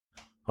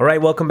All right,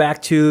 welcome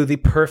back to the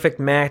Perfect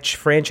Match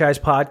Franchise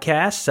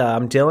Podcast.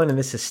 I'm Dylan, and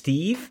this is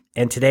Steve.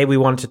 And today we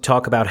wanted to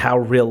talk about how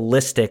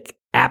realistic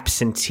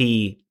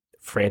absentee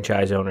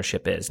franchise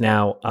ownership is.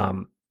 Now,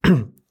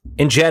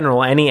 in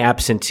general, any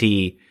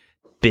absentee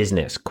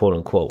business, quote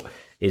unquote,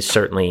 is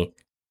certainly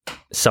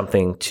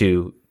something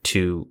to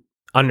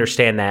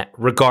understand that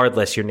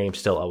regardless, your name's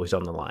still always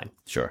on the line.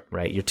 Sure.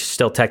 Right? You're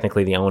still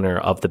technically the owner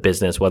of the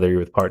business, whether you're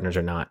with partners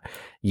or not.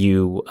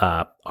 You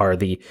are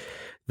the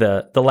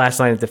last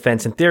line of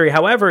defense in theory.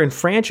 However, in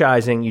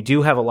franchising, you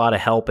do have a lot of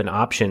help and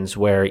options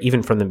where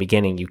even from the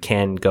beginning, you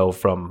can go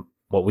from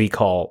what we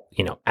call,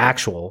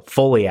 actual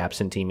fully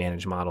absentee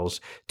managed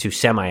models to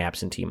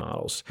semi-absentee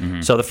models.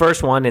 Mm-hmm. So the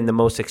first one and the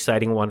most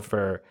exciting one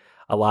for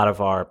a lot of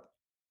our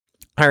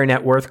higher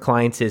net worth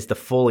clients is the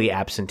fully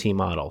absentee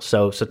model.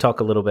 So talk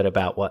a little bit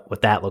about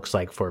what that looks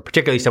like for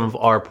particularly some of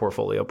our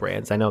portfolio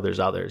brands. I know there's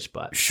others,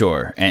 but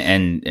sure.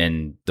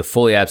 And the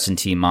fully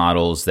absentee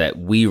models that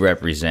we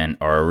represent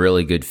are a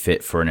really good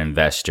fit for an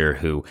investor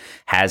who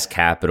has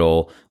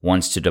capital,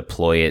 wants to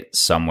deploy it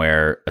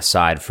somewhere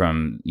aside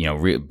from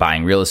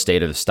buying real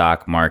estate or the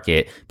stock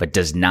market, but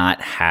does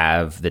not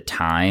have the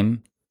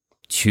time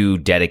to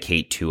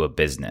dedicate to a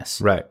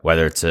business, right?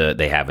 Whether it's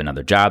they have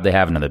another job, they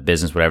have another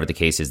business, whatever the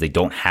case is, they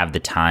don't have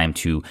the time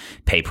to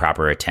pay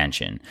proper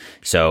attention.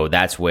 So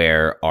that's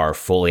where our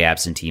fully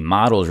absentee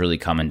models really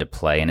come into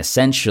play. And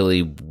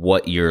essentially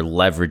what you're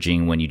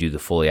leveraging when you do the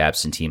fully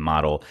absentee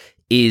model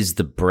is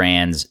the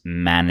brand's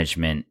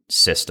management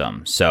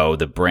system. So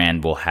the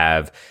brand will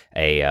have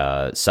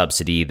a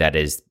subsidy that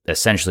is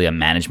essentially a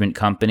management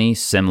company.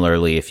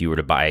 Similarly, if you were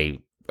to buy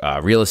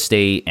real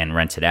estate and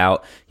rent it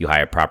out, you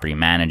hire a property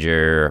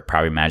manager, a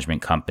property management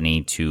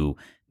company to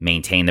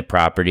maintain the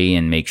property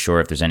and make sure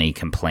if there's any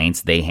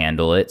complaints, they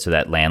handle it so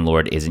that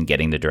landlord isn't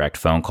getting the direct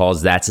phone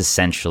calls. That's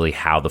essentially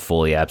how the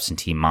fully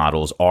absentee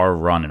models are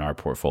run in our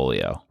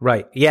portfolio.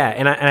 Right. Yeah.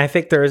 And I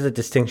think there is a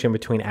distinction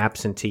between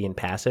absentee and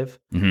passive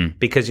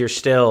because you're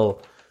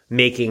still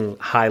making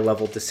high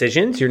level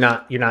decisions. You're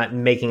not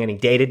making any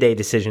day-to-day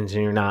decisions,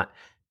 and you're not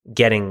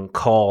getting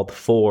called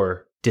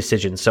for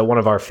decisions. So one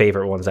of our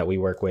favorite ones that we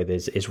work with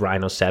is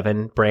Rhino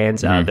 7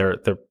 brands. They're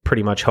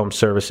pretty much home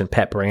service and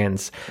pet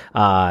brands.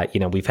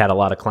 We've had a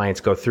lot of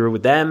clients go through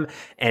with them,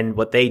 and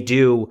what they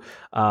do,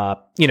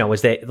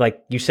 is they,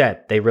 like you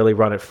said, they really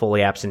run it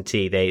fully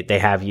absentee. They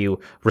have you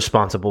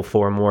responsible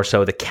for more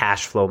so the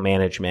cash flow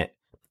management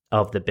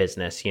of the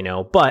business,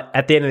 but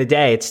at the end of the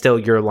day, it's still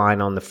your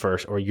line on the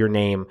first, or your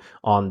name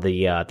on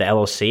the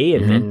LLC.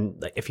 And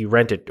then if you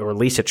rent it or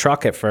lease a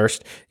truck at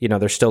first,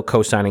 they're still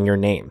co-signing your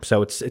name.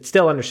 So it's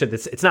still understood.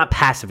 It's not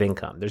passive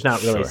income. There's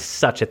not really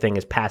such a thing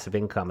as passive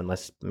income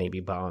unless maybe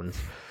bonds,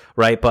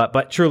 right?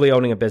 But truly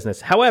owning a business.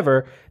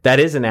 However, that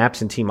is an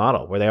absentee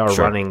model where they are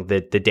running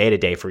the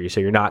day-to-day for you. So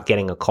you're not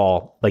getting a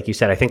call. Like you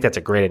said, I think that's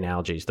a great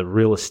analogy, is the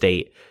real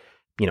estate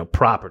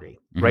property,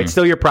 right?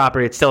 Still your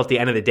property. It's still at the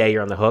end of the day,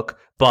 you're on the hook,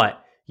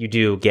 but you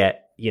do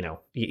get,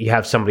 you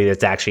have somebody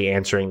that's actually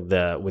answering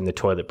when the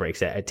toilet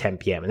breaks at 10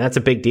 p.m. And that's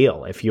a big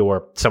deal. If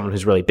you're someone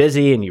who's really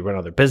busy and you run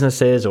other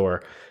businesses,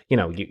 or,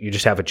 you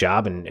just have a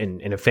job and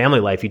in a family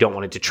life, you don't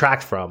want to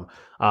detract from,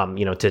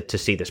 to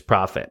see this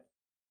profit.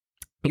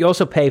 You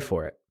also pay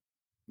for it.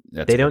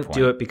 They don't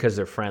do it because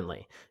they're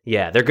friendly.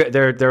 Yeah, they're good.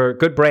 They're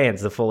good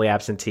brands, the fully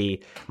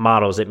absentee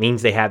models. It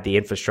means they have the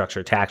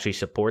infrastructure to actually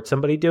support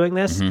somebody doing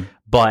this,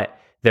 but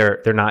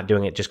they're not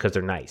doing it just because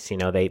they're nice.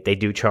 They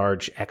do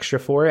charge extra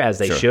for it, as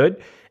they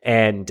should.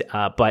 And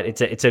but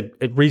it's a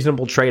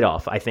reasonable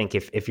trade-off, I think,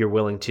 if you're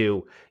willing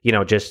to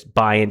just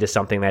buy into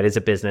something that is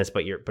a business,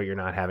 but you're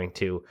not having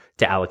to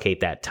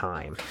allocate that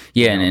time.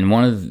 Yeah, and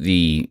one of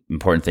the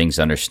important things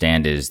to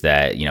understand is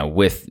that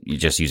with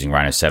just using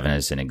Rhino 7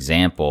 as an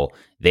example,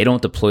 they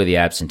don't deploy the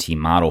absentee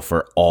model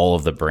for all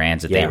of the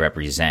brands that they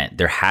represent.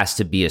 There has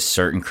to be a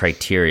certain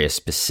criteria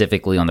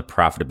specifically on the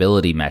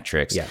profitability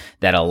metrics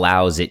that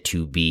allows it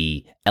to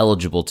be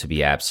eligible to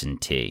be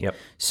absentee. Yep.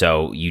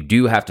 So you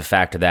do have to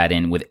factor that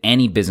in with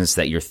any business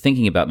that you're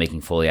thinking about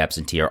making fully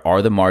absentee. Or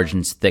are the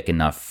margins thick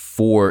enough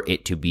for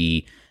it to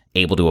be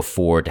able to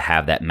afford to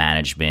have that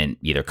management,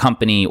 either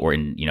company or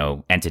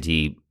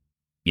entity,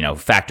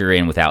 factor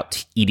in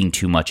without eating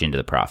too much into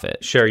the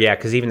profit? Sure, yeah,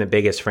 because even the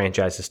biggest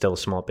franchise is still a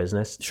small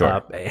business.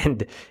 Sure.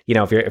 And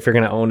if you're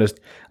going to own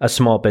a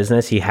small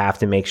business, you have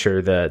to make sure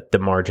the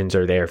margins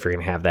are there if you're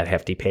going to have that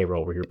hefty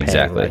payroll where you're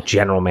paying a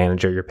general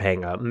manager, you're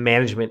paying a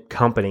management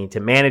company to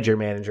manage your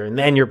manager, and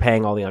then you're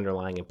paying all the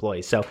underlying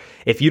employees. So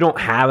if you don't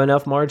have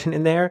enough margin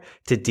in there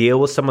to deal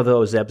with some of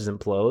those ebbs and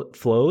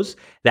flows,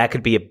 that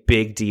could be a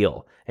big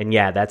deal. And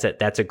yeah, that's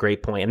a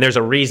great point. And there's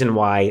a reason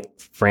why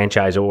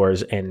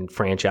franchisors and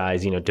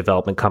franchise,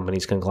 development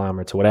companies,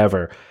 conglomerates,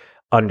 whatever,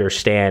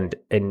 understand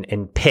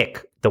and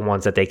pick the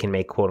ones that they can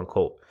make quote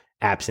unquote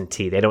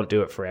absentee. They don't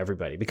do it for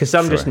everybody because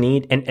some just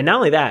need, and not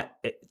only that,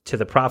 to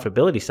the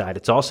profitability side,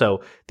 it's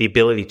also the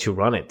ability to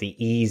run it, the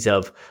ease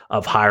of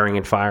hiring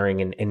and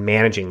firing and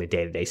managing the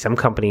day-to-day. Some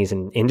companies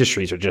and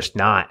industries are just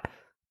not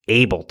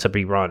able to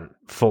be run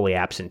fully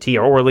absentee,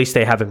 or at least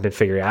they haven't been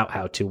figured out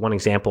how to. One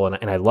example,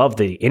 and I love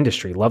the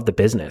industry, love the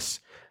business.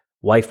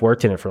 Wife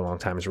worked in it for a long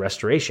time, is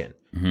restoration.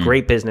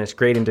 Great business,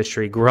 great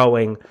industry,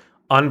 growing,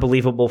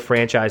 unbelievable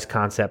franchise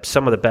concepts,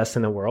 some of the best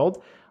in the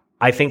world.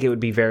 I think it would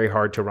be very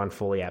hard to run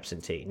fully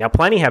absentee. Now,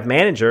 plenty have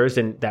managers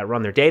that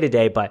run their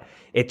day-to-day, but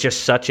it's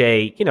just such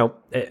a,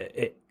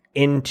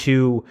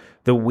 into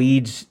the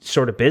weeds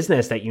sort of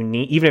business that you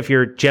need. Even if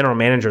your general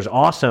manager is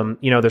awesome,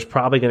 there's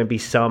probably going to be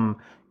some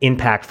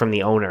impact from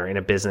the owner in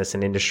a business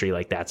and industry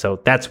like that. So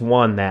that's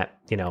one that,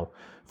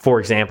 for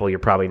example, you're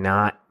probably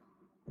not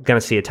going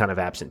to see a ton of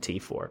absentee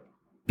for.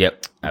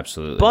 Yep,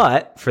 absolutely.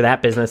 But for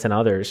that business and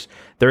others,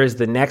 there is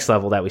the next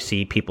level that we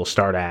see people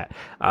start at,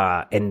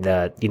 and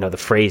the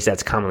phrase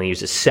that's commonly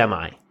used is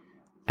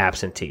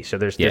semi-absentee. So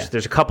there's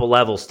a couple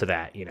levels to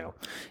that,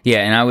 Yeah,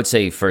 and I would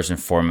say first and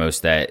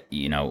foremost that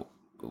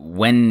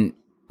when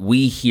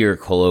we hear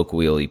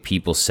colloquially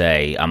people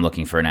say, I'm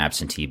looking for an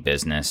absentee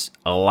business,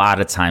 a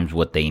lot of times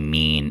what they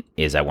mean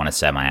is I want a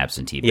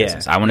semi-absentee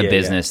business. I want a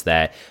business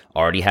that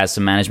already has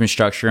some management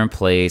structure in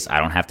place. I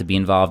don't have to be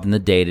involved in the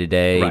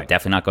day-to-day. Right.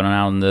 Definitely not going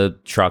out in the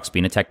trucks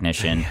being a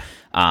technician.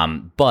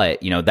 But,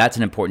 that's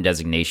an important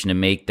designation to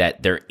make,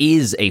 that there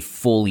is a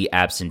fully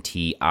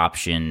absentee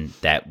option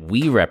that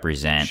we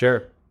represent.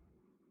 Sure.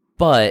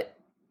 But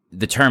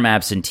the term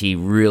absentee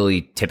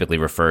really typically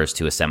refers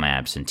to a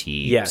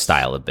semi-absentee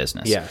style of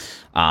business. Yes.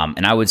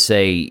 And I would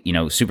say,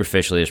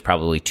 superficially, there's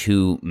probably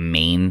two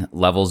main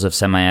levels of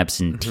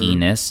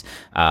semi-absenteeness.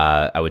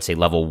 I would say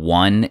level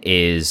one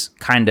is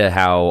kind of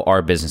how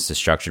our business is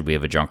structured. We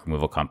have a junk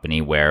removal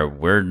company where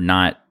we're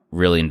not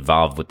really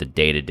involved with the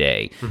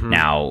day-to-day.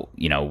 Now,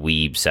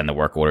 we send the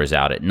work orders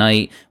out at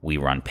night, we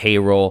run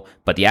payroll,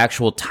 but the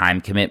actual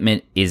time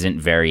commitment isn't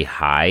very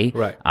high.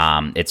 Right.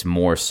 It's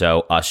more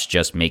so us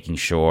just making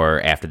sure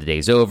after the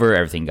day's over,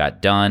 everything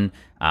got done.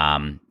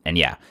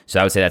 So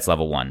I would say that's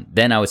level one.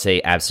 Then I would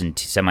say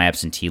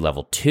semi-absentee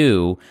level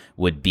two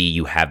would be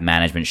you have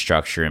management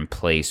structure in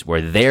place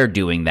where they're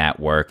doing that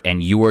work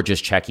and you are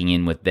just checking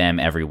in with them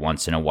every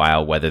once in a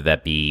while, whether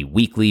that be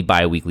weekly,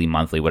 bi-weekly,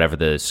 monthly, whatever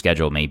the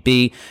schedule may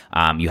be.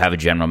 You have a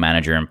general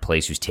manager in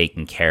place who's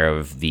taking care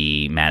of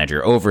the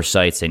manager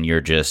oversights and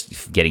you're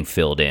just getting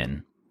filled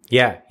in.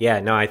 Yeah.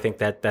 No, I think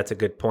that's a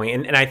good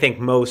point. And I think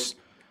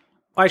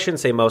I shouldn't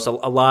say most. A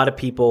lot of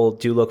people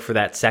do look for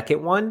that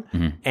second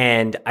one.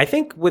 And I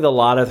think with a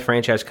lot of the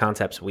franchise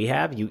concepts we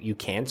have, you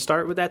can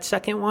start with that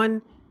second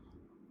one.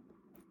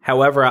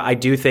 However, I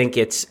do think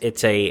it's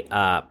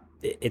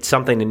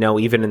something to know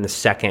even in the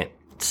second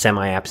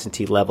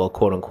semi-absentee level,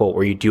 quote unquote,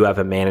 where you do have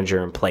a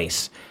manager in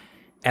place.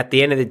 At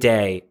the end of the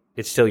day,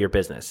 it's still your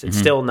business. It's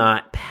still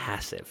not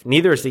passive.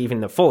 Neither is even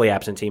the fully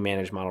absentee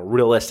managed model,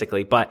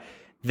 realistically. But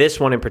this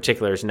one in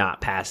particular is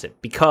not passive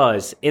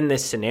because in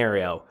this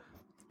scenario,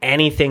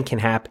 anything can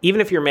happen.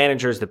 Even if your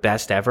manager is the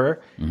best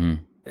ever,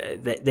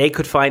 they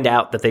could find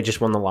out that they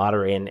just won the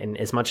lottery, and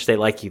as much as they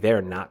like you,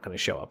 they're not going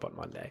to show up on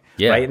Monday,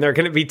 right? And they're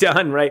going to be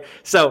done, right?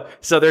 So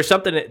there's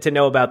something to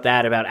know about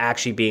that, about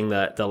actually being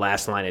the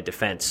last line of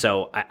defense.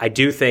 So I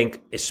do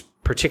think, it's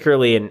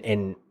particularly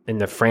in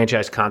the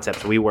franchise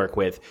concepts we work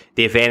with,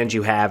 the advantage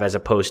you have as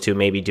opposed to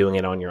maybe doing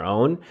it on your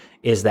own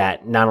is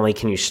that not only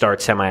can you start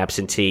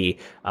semi-absentee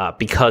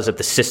because of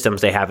the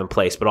systems they have in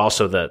place, but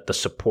also the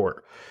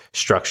support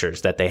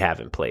structures that they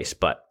have in place.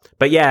 But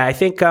yeah, I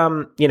think,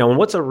 and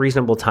what's a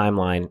reasonable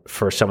timeline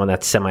for someone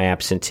that's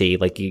semi-absentee?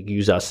 Like you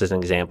use us as an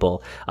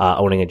example,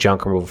 owning a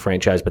junk removal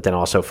franchise, but then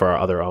also for our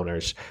other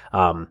owners,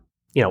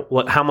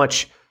 how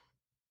much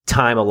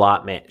time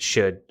allotment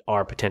should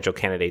our potential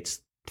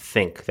candidates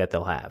think that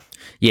they'll have?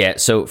 Yeah.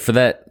 So for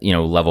that,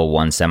 level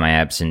one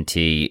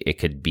semi-absentee, it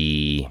could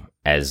be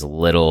as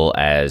little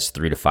as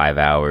 3 to 5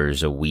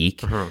 hours a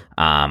week.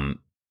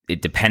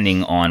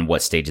 Depending on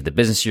what stage of the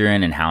business you're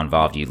in and how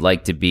involved you'd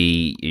like to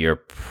be, you're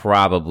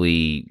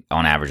probably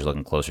on average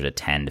looking closer to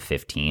 10 to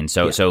 15.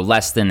 So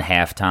less than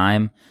half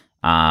time,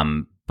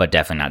 but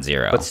definitely not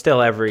zero. But still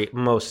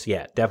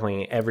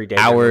definitely every day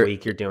of the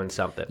week you're doing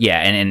something.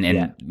 Yeah,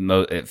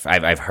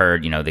 I've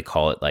heard, they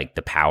call it like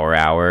the power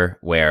hour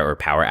or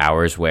power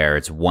hours, where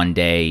it's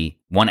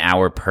 1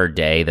 hour per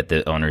day that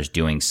the owner's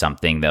doing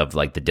something of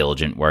like the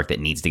diligent work that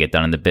needs to get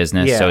done in the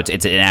business. Yeah. So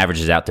it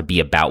averages out to be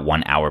about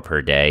 1 hour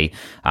per day,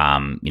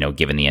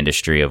 given the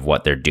industry of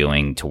what they're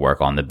doing to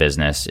work on the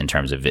business in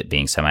terms of it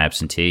being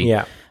semi-absentee.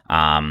 Yeah.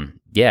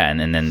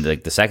 And then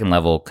the second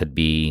level could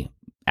be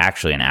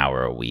actually an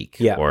hour a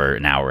week or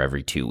an hour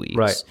every 2 weeks.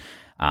 Right.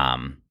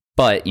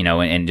 But,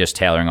 and just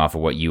tailoring off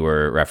of what you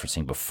were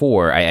referencing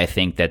before, I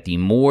think that the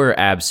more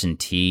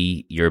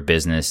absentee your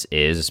business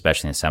is,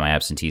 especially in a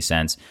semi-absentee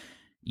sense,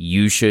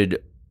 you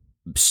should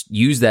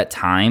use that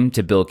time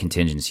to build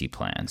contingency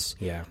plans.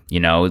 Yeah.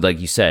 Like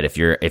you said, if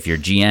your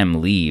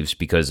GM leaves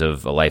because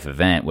of a life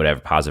event, whatever,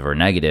 positive or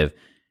negative,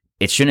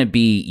 it shouldn't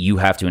be you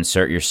have to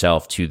insert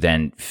yourself to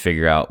then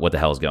figure out what the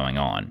hell is going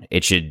on.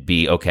 It should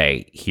be,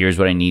 okay, here's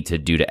what I need to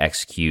do to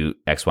execute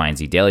X, Y, and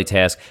Z daily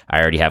task. I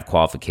already have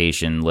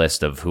qualification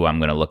list of who I'm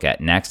going to look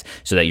at next,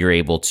 so that you're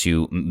able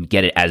to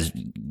get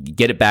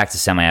it back to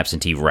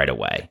semi-absentee right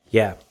away.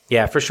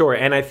 Yeah, for sure.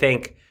 And I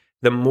think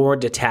the more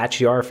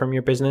detached you are from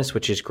your business,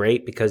 which is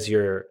great because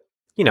you're,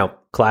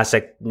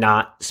 classic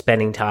not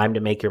spending time to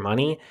make your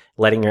money,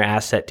 letting your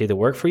asset do the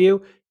work for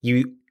you,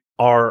 you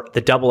are the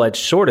double-edged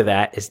sword of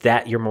that is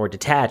that you're more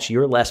detached.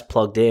 You're less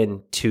plugged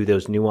in to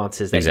those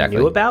nuances that you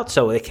knew about.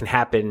 So it can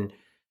happen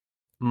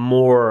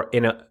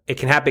it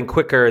can happen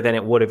quicker than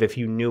it would have if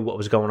you knew what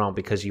was going on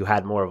because you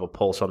had more of a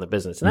pulse on the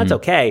business. And that's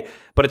okay.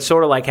 But it's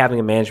sort of like having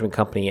a management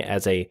company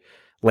as a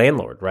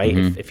landlord, right?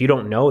 If you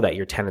don't know that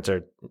your tenants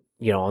are,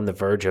 on the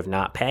verge of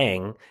not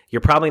paying,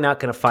 you're probably not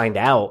going to find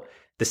out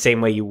the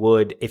same way you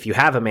would if you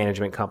have a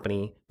management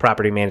company,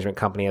 property management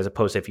company, as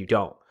opposed to if you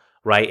don't.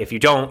 Right? If you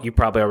don't, you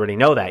probably already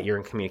know that. You're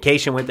in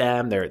communication with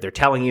them. They're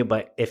telling you.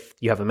 But if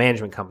you have a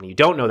management company, you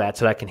don't know that.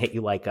 So that can hit you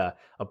like a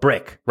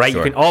brick, right?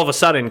 Sure. You can all of a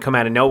sudden come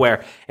out of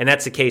nowhere. And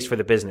that's the case for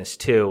the business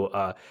too.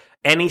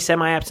 Any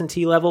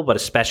semi-absentee level, but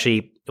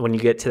especially when you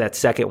get to that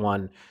second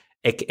one,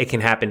 it can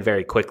happen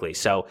very quickly.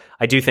 So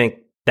I do think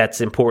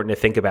that's important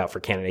to think about for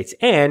candidates.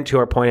 And to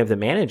our point of the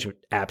managed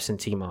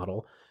absentee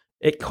model,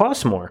 it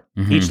costs more.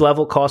 Each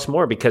level costs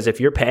more because if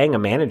you're paying a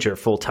manager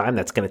full time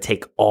that's going to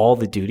take all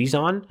the duties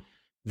on,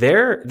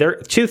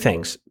 They're two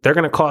things. They're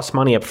going to cost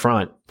money up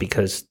front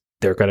because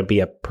they're going to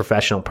be a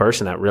professional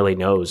person that really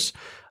knows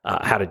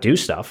how to do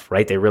stuff,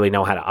 right? They really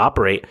know how to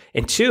operate.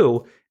 And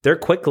two, they're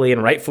quickly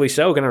and rightfully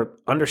so going to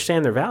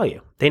understand their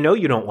value. They know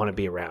you don't want to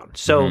be around.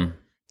 So,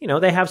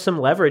 they have some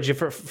leverage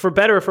for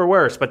better or for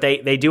worse, but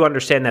they do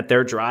understand that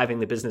they're driving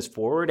the business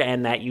forward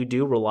and that you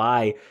do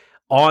rely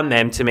on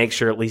them to make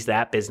sure at least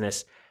that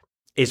business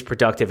is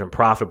productive and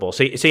profitable.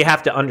 So you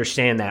have to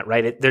understand that,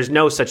 right? There's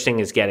no such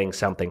thing as getting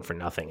something for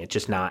nothing. It's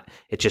just not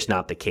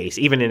the case,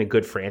 even in a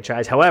good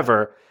franchise.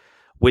 However,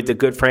 with the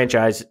good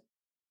franchise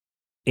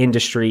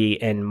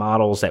industry and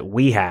models that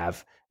we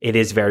have, it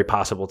is very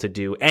possible to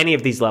do any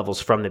of these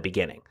levels from the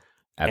beginning.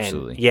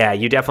 Absolutely. And yeah,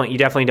 you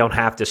definitely don't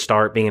have to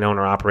start being an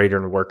owner operator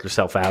and work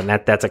yourself out. And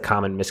that's a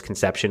common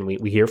misconception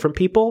we hear from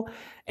people.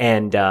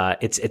 And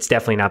it's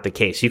definitely not the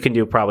case. You can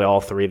do probably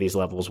all three of these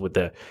levels with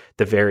the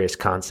various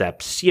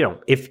concepts,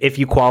 if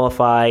you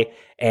qualify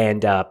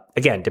and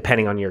again,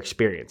 depending on your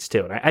experience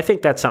too. And I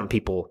think that's something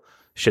people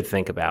should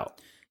think about.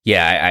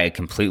 Yeah, I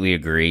completely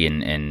agree.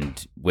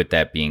 And with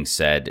that being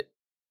said,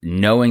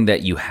 knowing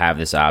that you have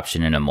this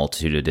option in a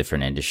multitude of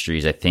different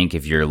industries, I think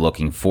if you're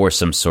looking for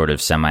some sort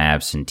of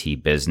semi-absentee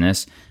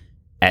business,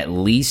 at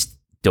least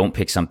don't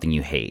pick something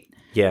you hate.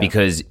 Yeah.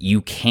 Because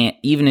you can't,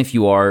 even if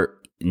you are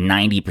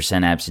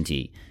 90%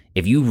 absentee,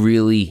 if you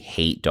really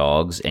hate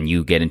dogs and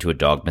you get into a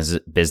dog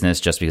business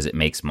just because it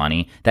makes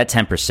money, that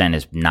 10%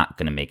 is not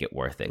going to make it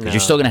worth it. Because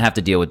you're still going to have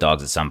to deal with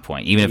dogs at some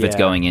point. Even if it's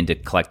going in to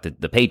collect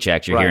the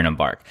paychecks, you're hearing them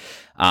bark.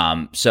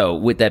 So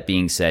with that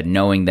being said,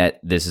 knowing that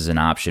this is an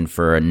option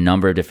for a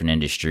number of different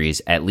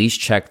industries, at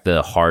least check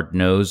the hard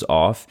nose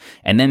off,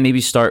 and then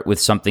maybe start with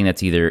something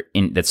that's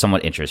that's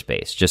somewhat interest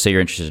based. Just say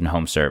you're interested in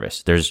home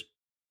service. There's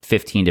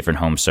 15 different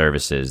home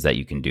services that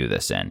you can do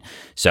this in.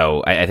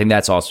 So I think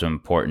that's also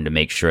important to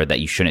make sure that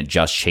you shouldn't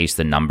just chase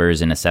the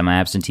numbers in a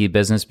semi-absentee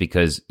business,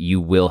 because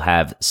you will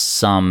have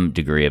some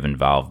degree of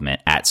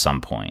involvement at some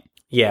point.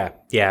 Yeah,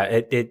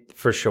 it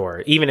for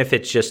sure. Even if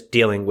it's just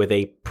dealing with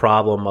a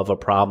problem of a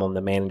problem, the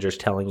manager's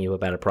telling you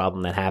about a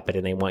problem that happened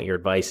and they want your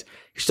advice,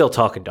 you're still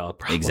talking dog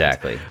problems.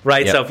 Exactly.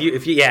 Right. Yep. So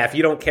if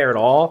you don't care at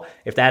all,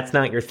 if that's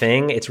not your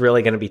thing, it's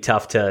really going to be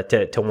tough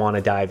to want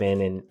to dive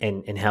in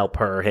and help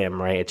her or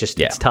him. Right.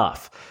 It's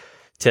tough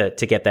to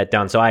get that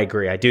done. So I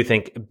agree. I do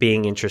think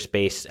being interest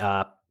based,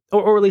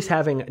 or at least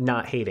having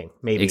not hating,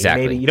 maybe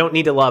you don't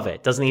need to love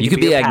it. Doesn't need. You to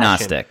could be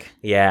agnostic.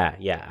 Yeah.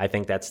 I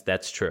think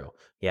that's true.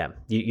 Yeah,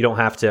 you don't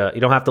have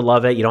to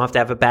love it. You don't have to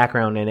have a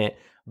background in it,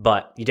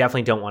 but you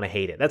definitely don't want to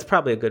hate it. That's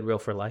probably a good rule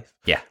for life.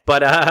 Yeah,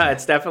 but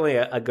it's definitely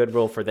a good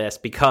rule for this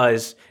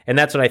because, and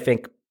that's what I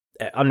think.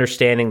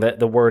 Understanding that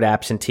the word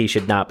absentee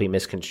should not be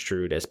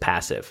misconstrued as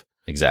passive.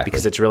 Exactly,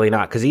 because it's really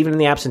not. Because even in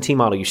the absentee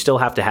model, you still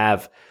have to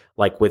have,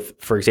 like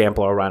with, for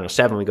example, our Rhino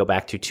 7, we go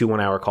back to 2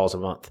 1-hour calls a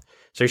month.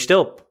 So you're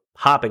still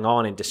hopping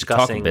on and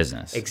discussing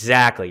business.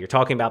 Exactly. You're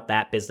talking about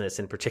that business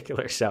in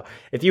particular. So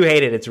if you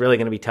hate it, it's really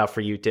going to be tough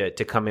for you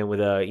to come in with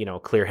a,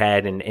 clear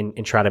head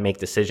and try to make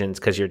decisions,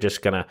 because you're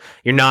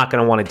not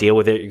going to want to deal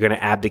with it. You're going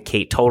to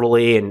abdicate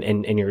totally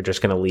and you're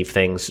just going to leave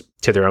things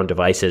to their own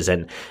devices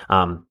and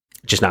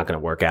just not going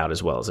to work out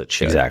as well as it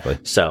should. Exactly.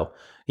 So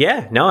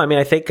yeah, no, I mean,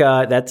 I think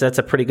that's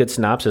a pretty good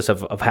synopsis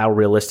of how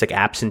realistic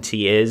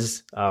absentee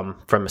is,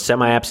 from a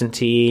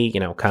semi-absentee,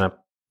 kind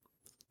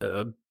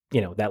of,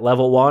 that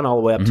level 1 all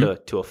the way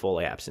up to a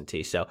fully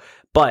absentee. So,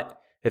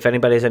 but if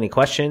anybody has any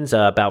questions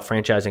about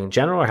franchising in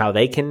general or how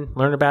they can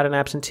learn about an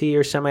absentee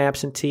or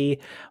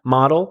semi-absentee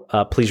model,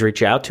 please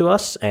reach out to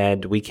us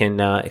and we can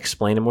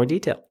explain in more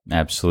detail.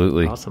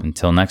 Absolutely. Awesome.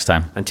 Until next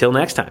time.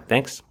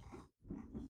 Thanks.